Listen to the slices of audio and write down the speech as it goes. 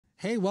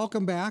Hey,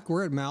 welcome back.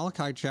 We're at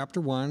Malachi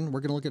chapter 1. We're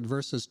going to look at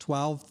verses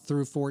 12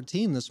 through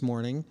 14 this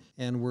morning,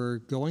 and we're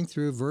going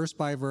through verse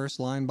by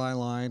verse, line by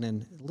line,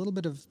 and a little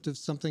bit of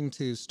something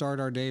to start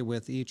our day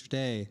with each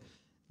day,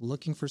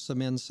 looking for some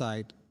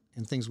insight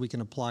and things we can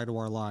apply to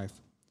our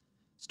life.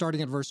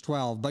 Starting at verse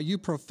 12, "But you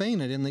profane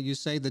it in that you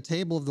say, the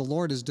table of the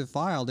Lord is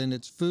defiled, and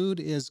its food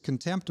is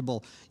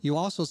contemptible. You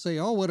also say,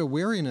 oh, what a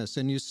weariness,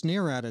 and you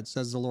sneer at it,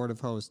 says the Lord of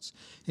hosts.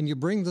 And you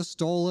bring the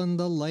stolen,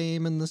 the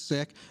lame, and the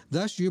sick.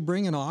 Thus you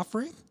bring an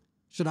offering?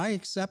 Should I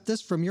accept this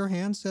from your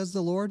hand, says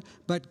the Lord?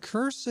 But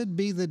cursed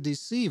be the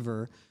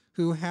deceiver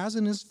who has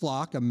in his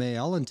flock a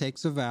male and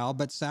takes a vow,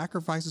 but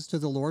sacrifices to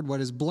the Lord what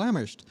is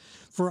blemished.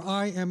 For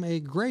I am a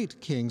great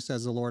king,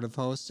 says the Lord of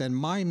hosts, and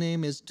my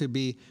name is to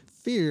be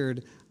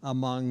feared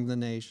among the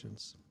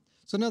nations."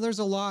 So now there's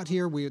a lot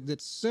here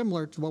that's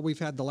similar to what we've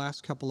had the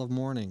last couple of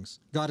mornings.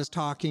 God is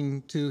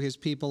talking to his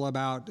people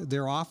about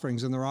their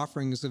offerings, and their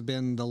offerings have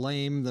been the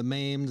lame, the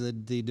maimed,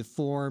 the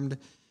deformed.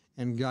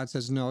 And God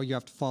says, no, you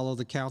have to follow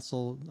the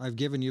counsel I've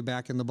given you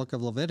back in the book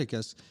of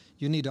Leviticus.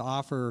 You need to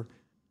offer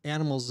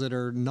animals that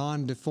are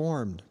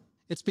non-deformed.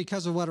 It's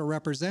because of what it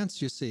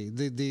represents, you see.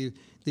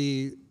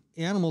 The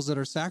animals that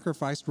are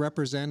sacrificed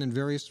represent, in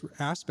various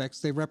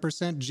aspects, they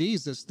represent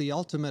Jesus, the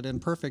ultimate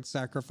and perfect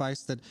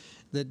sacrifice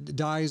that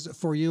dies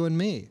for you and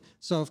me.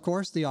 So, of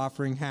course, the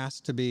offering has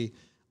to be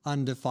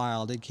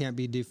undefiled. It can't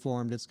be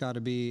deformed. It's got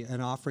to be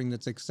an offering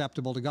that's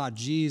acceptable to God.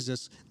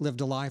 Jesus lived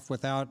a life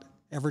without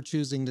ever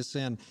choosing to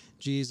sin.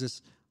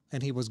 Jesus,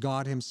 and he was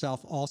God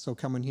himself, also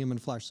come in human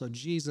flesh. So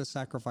Jesus'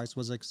 sacrifice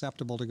was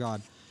acceptable to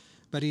God.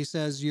 But he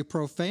says, you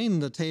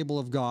profane the table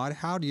of God.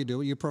 How do you do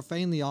it? You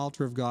profane the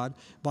altar of God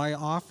by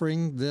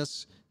offering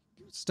this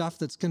stuff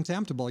that's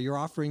contemptible. You're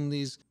offering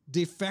these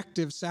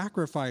defective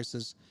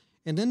sacrifices.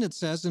 And then it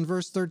says in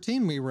verse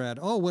 13 we read,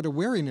 oh, what a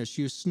weariness,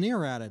 you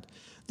sneer at it.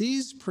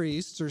 These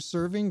priests are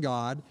serving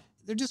God.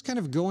 They're just kind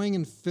of going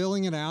and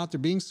filling it out. They're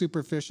being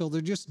superficial.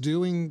 They're just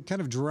doing,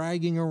 kind of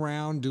dragging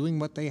around, doing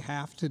what they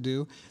have to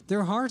do.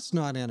 Their heart's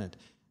not in it.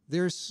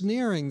 They're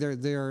sneering.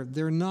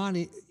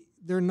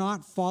 They're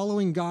not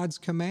following God's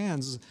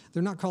commands.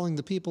 They're not calling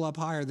the people up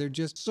higher. They're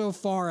just so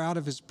far out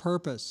of his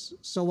purpose,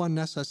 so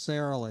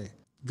unnecessarily.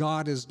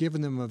 God has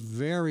given them a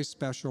very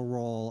special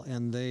role,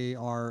 and they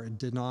are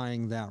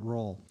denying that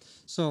role.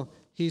 So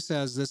he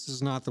says this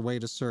is not the way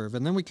to serve.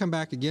 And then we come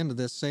back again to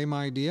this same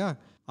idea.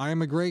 I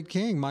am a great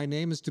king. My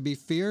name is to be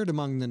feared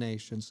among the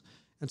nations.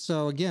 And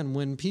so again,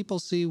 when people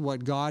see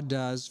what God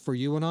does for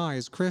you and I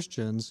as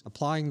Christians,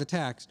 applying the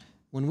text,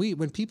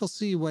 when people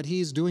see what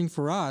he's doing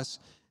for us,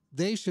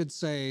 they should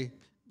say,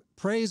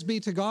 praise be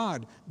to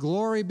God,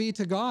 glory be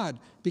to God,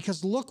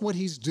 because look what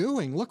he's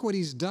doing. Look what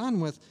he's done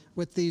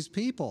with these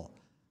people.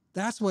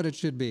 That's what it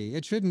should be.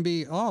 It shouldn't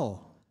be, oh,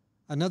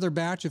 another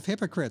batch of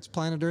hypocrites.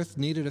 Planet Earth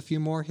needed a few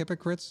more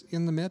hypocrites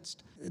in the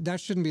midst.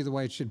 That shouldn't be the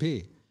way it should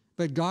be.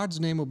 But God's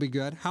name will be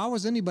good. How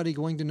is anybody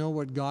going to know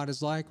what God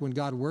is like when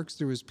God works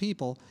through his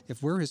people?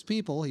 If we're his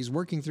people, he's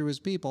working through his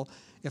people.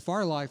 If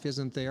our life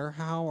isn't there,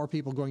 how are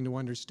people going to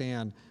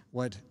understand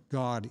what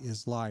God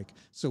is like?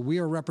 So we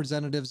are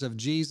representatives of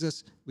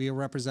Jesus. We are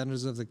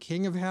representatives of the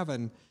King of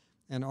Heaven,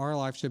 and our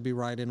life should be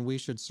right, and we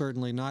should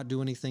certainly not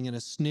do anything in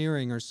a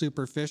sneering or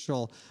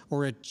superficial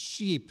or a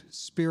cheap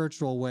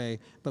spiritual way,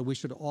 but we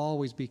should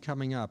always be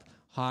coming up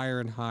higher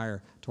and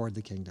higher toward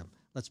the kingdom.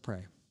 Let's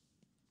pray.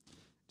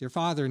 Dear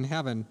Father in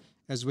heaven,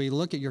 as we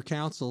look at your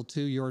counsel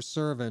to your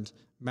servant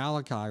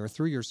Malachi, or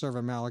through your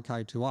servant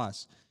Malachi to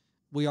us,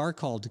 we are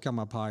called to come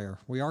up higher.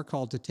 We are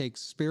called to take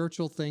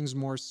spiritual things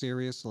more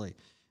seriously.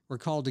 We're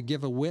called to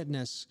give a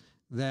witness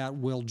that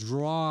will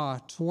draw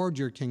toward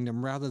your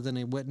kingdom rather than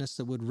a witness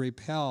that would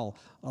repel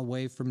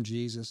away from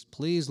Jesus.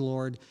 Please,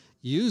 Lord,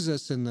 use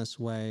us in this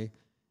way.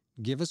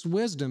 Give us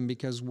wisdom,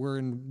 because we're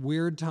in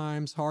weird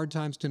times, hard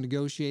times to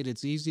negotiate.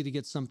 It's easy to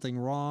get something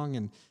wrong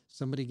and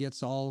somebody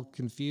gets all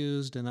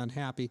confused and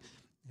unhappy.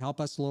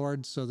 Help us,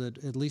 Lord, so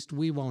that at least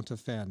we won't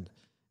offend.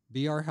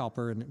 Be our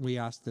helper, and we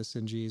ask this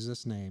in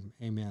Jesus' name.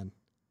 Amen.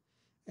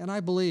 And I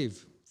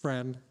believe,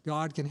 friend,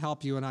 God can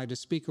help you and I to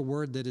speak a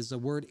word that is a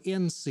word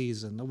in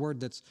season, a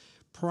word that's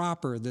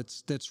proper,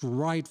 that's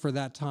right for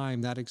that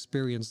time, that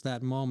experience,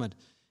 that moment,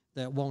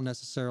 that won't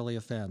necessarily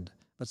offend.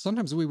 But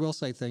sometimes we will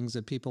say things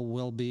that people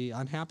will be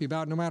unhappy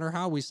about no matter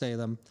how we say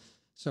them.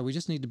 So we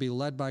just need to be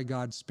led by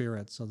God's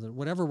Spirit so that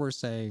whatever we're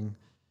saying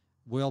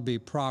will be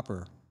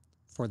proper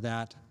for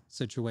that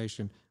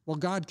situation. Well,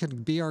 God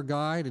can be our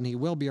guide, and he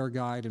will be our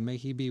guide, and may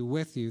he be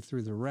with you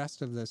through the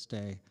rest of this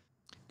day.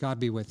 God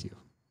be with you.